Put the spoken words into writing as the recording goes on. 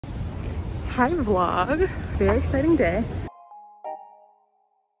Hi vlog, very exciting day.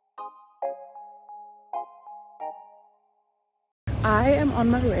 I am on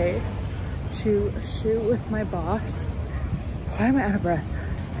my way to shoot with my boss. Why am I out of breath?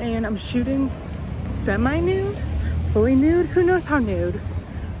 And I'm shooting semi-nude, fully nude, who knows how nude,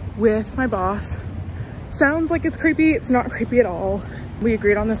 with my boss. Sounds like it's creepy, it's not creepy at all. We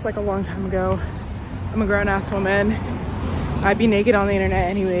agreed on this like a long time ago. I'm a grown-ass woman. I'd be naked on the internet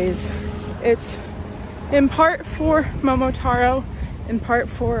anyways. It's in part for Momotaro, in part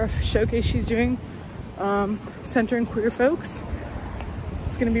for a showcase she's doing, centering queer folks.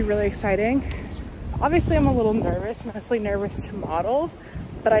 It's gonna be really exciting. Obviously I'm a little nervous, mostly nervous to model,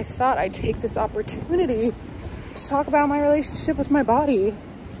 but I thought I'd take this opportunity to talk about my relationship with my body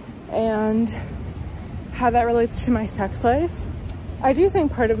and how that relates to my sex life. I do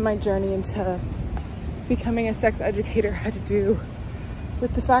think part of my journey into becoming a sex educator had to do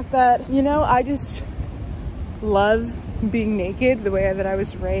with the fact that, you know, I just love being naked the way that I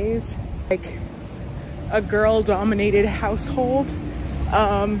was raised. Like a girl-dominated household.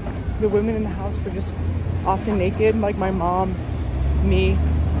 The women in the house were just often naked, like my mom, me.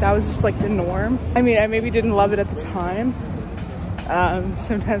 That was just like the norm. I mean, I maybe didn't love it at the time.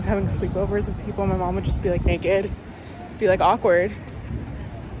 Sometimes having sleepovers with people, my mom would just be like naked, be like awkward.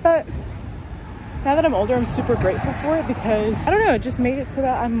 But now that I'm older, I'm super grateful for it because, I don't know, it just made it so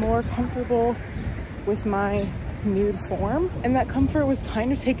that I'm more comfortable with my nude form. And that comfort was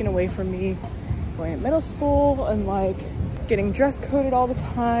kind of taken away from me going to middle school and like getting dress coded all the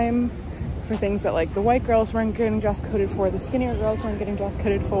time for things that like the white girls weren't getting dress coded for, the skinnier girls weren't getting dress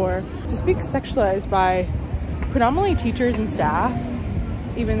coded for. Just being sexualized by predominantly teachers and staff,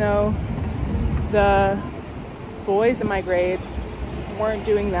 even though the boys in my grade weren't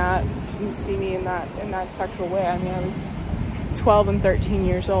doing that, didn't see me in that sexual way. I mean, I was 12 and 13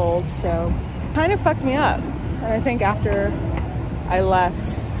 years old, so it kind of fucked me up. And I think after I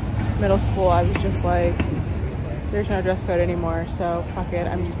left middle school, I was just like, there's no dress code anymore, so fuck it.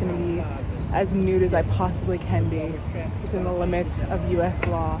 I'm just gonna be as nude as I possibly can be within the limits of US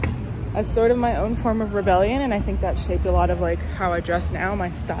law. As sort of my own form of rebellion, and I think that shaped a lot of like how I dress now, my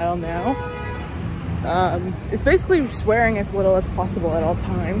style now. It's basically just wearing as little as possible at all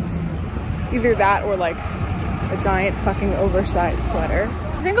times. Either that or like a giant fucking oversized sweater.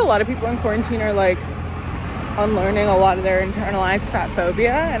 I think a lot of people in quarantine are like unlearning a lot of their internalized fat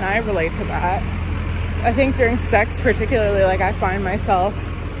phobia, and I relate to that. I think during sex particularly, like I find myself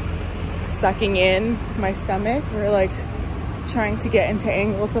sucking in my stomach or like trying to get into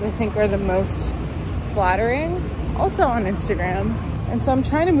angles that I think are the most flattering, also on Instagram. And so I'm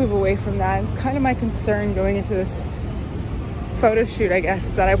trying to move away from that. It's kind of my concern going into this photo shoot, I guess,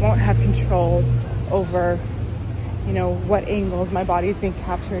 is that I won't have control over, you know, what angles my body is being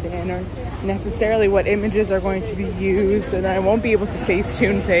captured in or necessarily what images are going to be used, and I won't be able to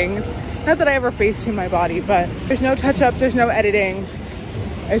Facetune things. Not that I ever Facetune my body, but there's no touch-ups, there's no editing.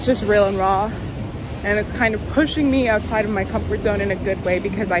 It's just real and raw. And it's kind of pushing me outside of my comfort zone in a good way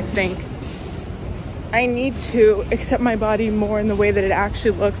because I think I need to accept my body more in the way that it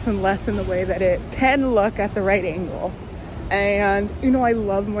actually looks and less in the way that it can look at the right angle. And, you know, I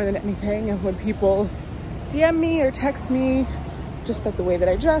love more than anything and when people DM me or text me, just that the way that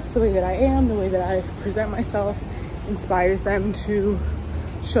I dress, the way that I am, the way that I present myself inspires them to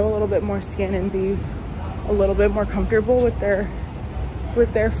show a little bit more skin and be a little bit more comfortable with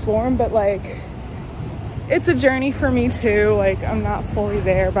their form. But like, it's a journey for me too. Like, I'm not fully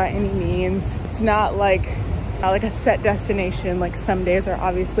there by any means. It's not like a set destination. Like, some days are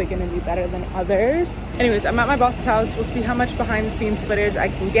obviously going to be better than others. Anyways, I'm at my boss's house. We'll see how much behind the scenes footage I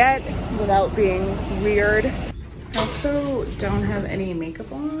can get without being weird. I also don't have any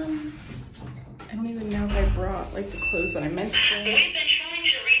makeup on. I don't even know if I brought like the clothes that I meant to bring. We've been trying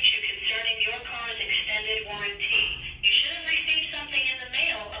to reach you concerning your car's extended warranty. You should have received something in the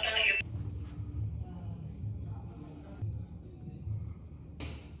mail about your...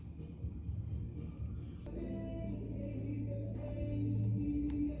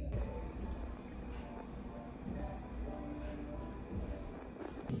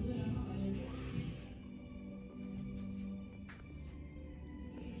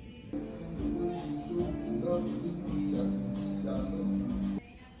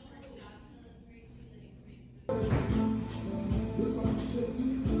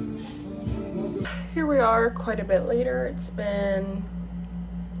 Here we are quite a bit later. It's been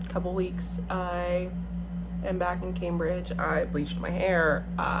a couple weeks. I am back in Cambridge. I bleached my hair.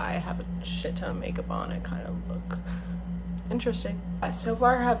 I have a shit ton of makeup on. I kind of look interesting. So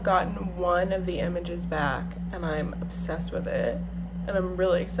far I have gotten one of the images back and I'm obsessed with it. and I'm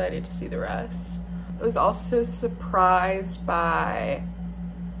really excited to see the rest. I was also surprised by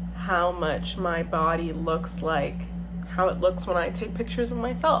how much my body looks like how it looks when I take pictures of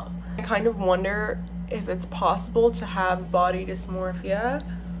myself. I kind of wonder if it's possible to have body dysmorphia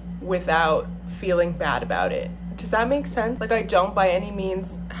without feeling bad about it. Does that make sense? Like, I don't by any means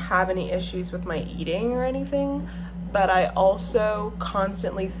have any issues with my eating or anything, but I also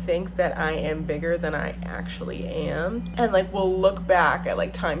constantly think that I am bigger than I actually am. And like, will look back at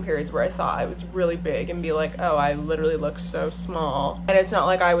like time periods where I thought I was really big and be like, oh, I literally look so small. And it's not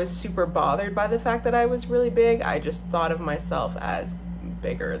like I was super bothered by the fact that I was really big. I just thought of myself as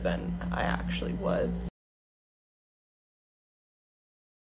bigger than I actually was.